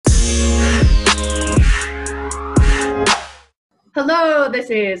Hello,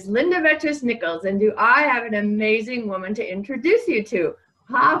 this is Linda Vetris Nichols, and do I have an amazing woman to introduce you to?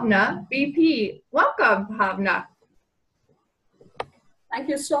 Bhavna BP. Welcome, Bhavna. Thank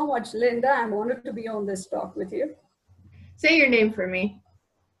you so much, Linda. I'm honored to be on this talk with you. Say your name for me.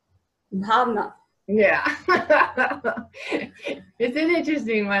 Bhavna. Yeah. It's an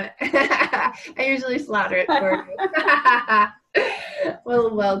interesting one. I usually slaughter it for you.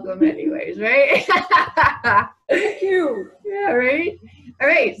 Well, welcome anyways, right? Thank you. Yeah, right? All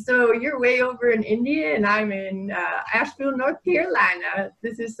right, so you're way over in India and I'm in Asheville, North Carolina.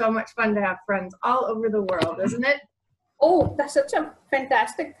 This is so much fun to have friends all over the world, isn't it? Oh, that's such a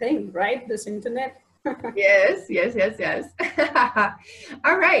fantastic thing, right? This internet. Yes.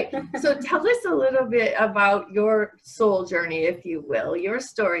 All right, so tell us a little bit about your soul journey, if you will, your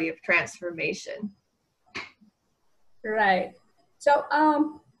story of transformation. Right. So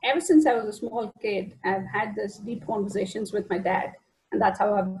ever since I was a small kid, I've had this deep conversations with my dad, and that's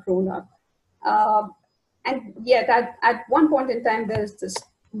how I've grown up. And yet at one point in time, there's this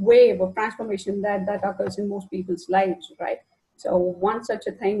wave of transformation that occurs in most people's lives, right? So one such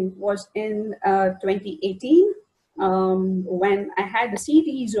a thing was in 2018, when I had a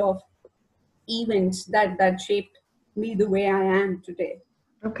series of events that shaped me the way I am today.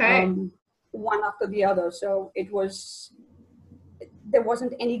 Okay. One after the other. So there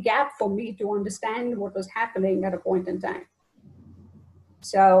wasn't any gap for me to understand what was happening at a point in time.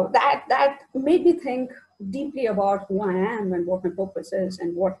 So that made me think deeply about who I am and what my purpose is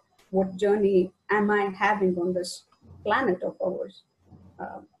and what journey am I having on this planet of ours.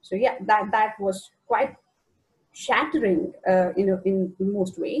 So yeah, that was quite shattering, in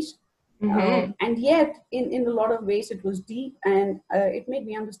most ways. Mm-hmm. And yet, in a lot of ways, it was deep, and it made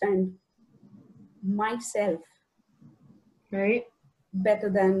me understand myself Right. better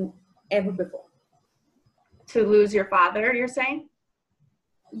than ever before. To lose your father, you're saying?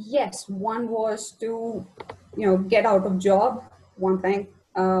 Yes, one was to, get out of job, one thing.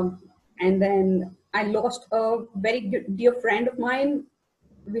 And then I lost a very dear friend of mine.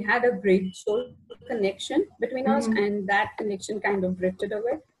 We had a great soul connection between us, Mm-hmm. and that connection kind of drifted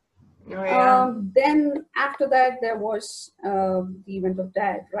away. Oh, yeah. Then after that, there was the event of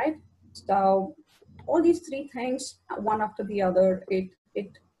dad, right? So all these three things, one after the other,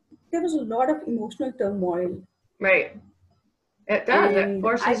 there was a lot of emotional turmoil. Right. It does. It And I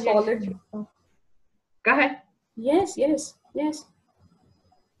forces you followed. to. Go ahead. Yes.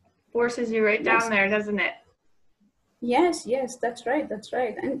 Forces you right down Yes. there, doesn't it? Yes, that's right.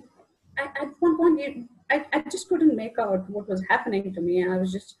 And at one point, I just couldn't make out what was happening to me. I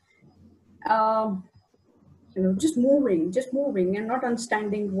was just, um, just moving and not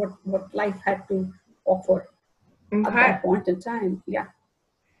understanding what life had to offer at Okay. that point in time. Yeah.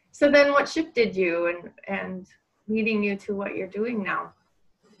 So then what shifted you and leading you to what you're doing now?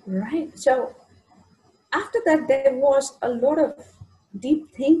 Right. So after that, there was a lot of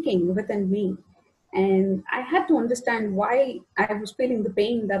deep thinking within me. And I had to understand why I was feeling the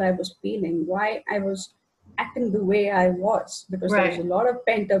pain that I was feeling, why I was acting the way I was, because there was a Right. lot of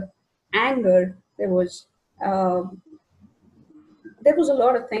pent up anger. Uh, there was a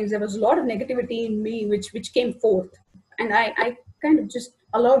lot of things. There was a lot of negativity in me, which came forth, and I kind of just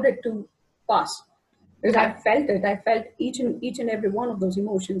allowed it to pass because Okay. I felt it. I felt each and every one of those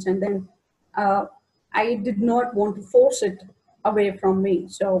emotions, and then uh, I did not want to force it away from me.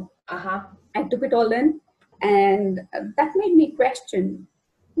 So Uh-huh. I took it all in, and that made me question,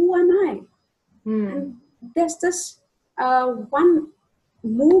 who am I? Hmm. And there's this one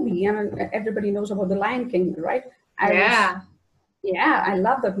movie. I mean, everybody knows about The Lion King, right? Yeah. Yeah, I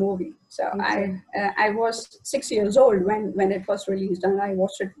love that movie. So Me too. I was 6 years old when it was released, and I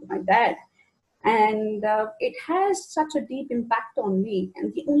watched it with my dad. And it has such a deep impact on me.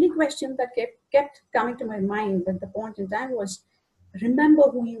 And the only question that kept coming to my mind at the point in time was, remember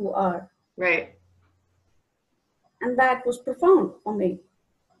who you are. Right. And that was profound for me.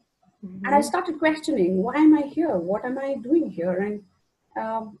 Mm-hmm. And I started questioning, why am I here? What am I doing here? And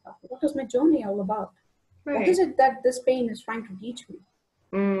what is my journey all about? Right. What is it that this pain is trying to teach me?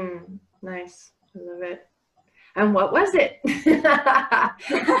 Nice. I love it. And what was it?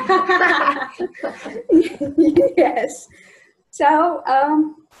 Yes. So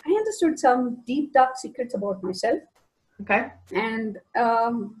I understood some deep, dark secrets about myself. Okay. And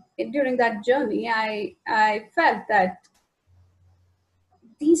during that journey, I felt that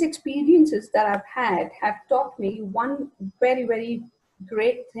these experiences that I've had have taught me one very, very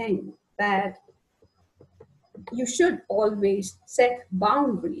great thing, that you should always set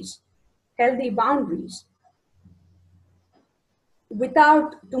boundaries, healthy boundaries,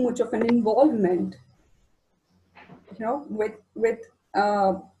 without too much of an involvement with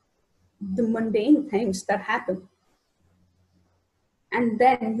uh, the mundane things that happen. And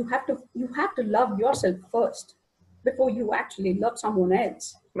then you have to love yourself first before you actually love someone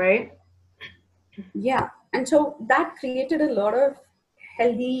else. Right. Yeah. And so that created a lot of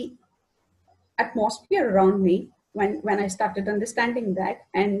healthy atmosphere around me when I started understanding that.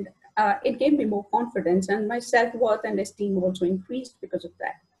 And it gave me more confidence, and my self-worth and esteem also increased because of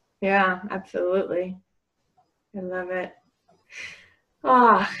that. Yeah, absolutely. I love it.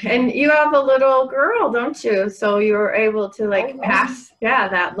 Ah, and you have a little girl, don't you? So you're able to like Oh, pass, yeah,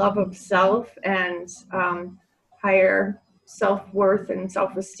 that love of self and higher self-worth and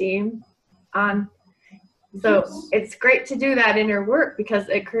self-esteem on. So yes. it's great to do that in your work because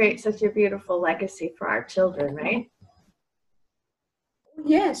it creates such a beautiful legacy for our children, right?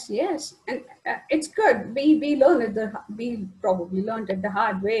 Yes, yes, and it's good. We probably learned it the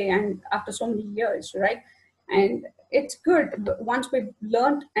hard way, and after so many years, right? And it's good once we've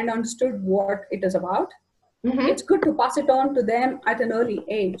learned and understood what it is about. It's Mm-hmm. good to pass it on to them at an early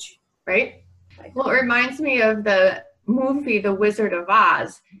age. Right? Right. Well, it reminds me of the movie The Wizard of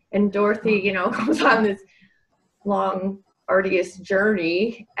Oz, and Dorothy, goes on this long, arduous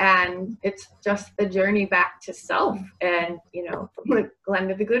journey, and it's just the journey back to self. And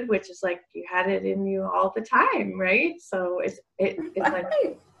Glenda the Good Witch is like, you had it in you all the time, right? So it's like Right.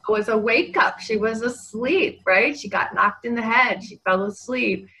 it was a wake up. She was asleep, right? She got knocked in the head. She fell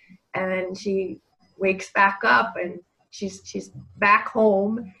asleep, and then she wakes back up, and she's back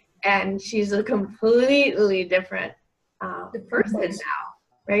home, and she's a completely different Different person person.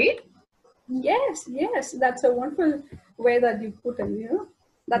 now, right? Yes, yes, that's a wonderful way that you put it.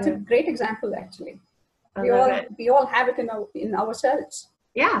 That's a Yeah, great example, actually. I We love all it. we all have it in ourselves.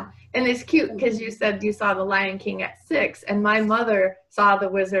 Yeah, and it's cute because you said you saw The Lion King at 6, and my mother saw The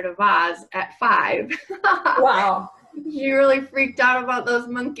Wizard of Oz at 5. Wow. She really freaked out about those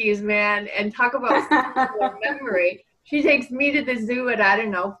monkeys, man. And talk about cellular memory. She takes me to the zoo at, I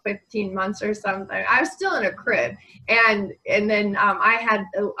don't know, 15 months or something. I was still in a crib, and then I had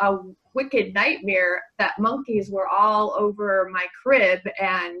a wicked nightmare that monkeys were all over my crib,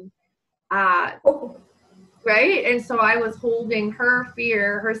 and Oh, right? And so I was holding her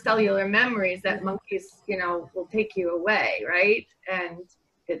fear, her cellular memories that monkeys, will take you away, right? And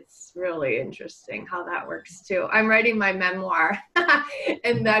it's really interesting how that works too. I'm writing my memoir,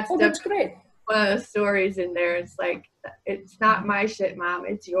 and that's oh, that's definitely great. one of the stories in there. It's like, it's not my shit, Mom,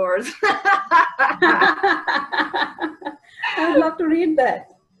 it's yours. I'd love to read that.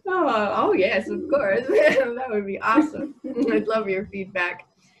 Oh, yes, of course. That would be awesome. I'd love your feedback.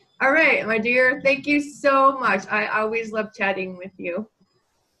 All right, my dear, thank you so much. I always love chatting with you.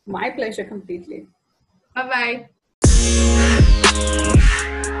 My pleasure completely. Bye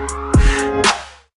bye.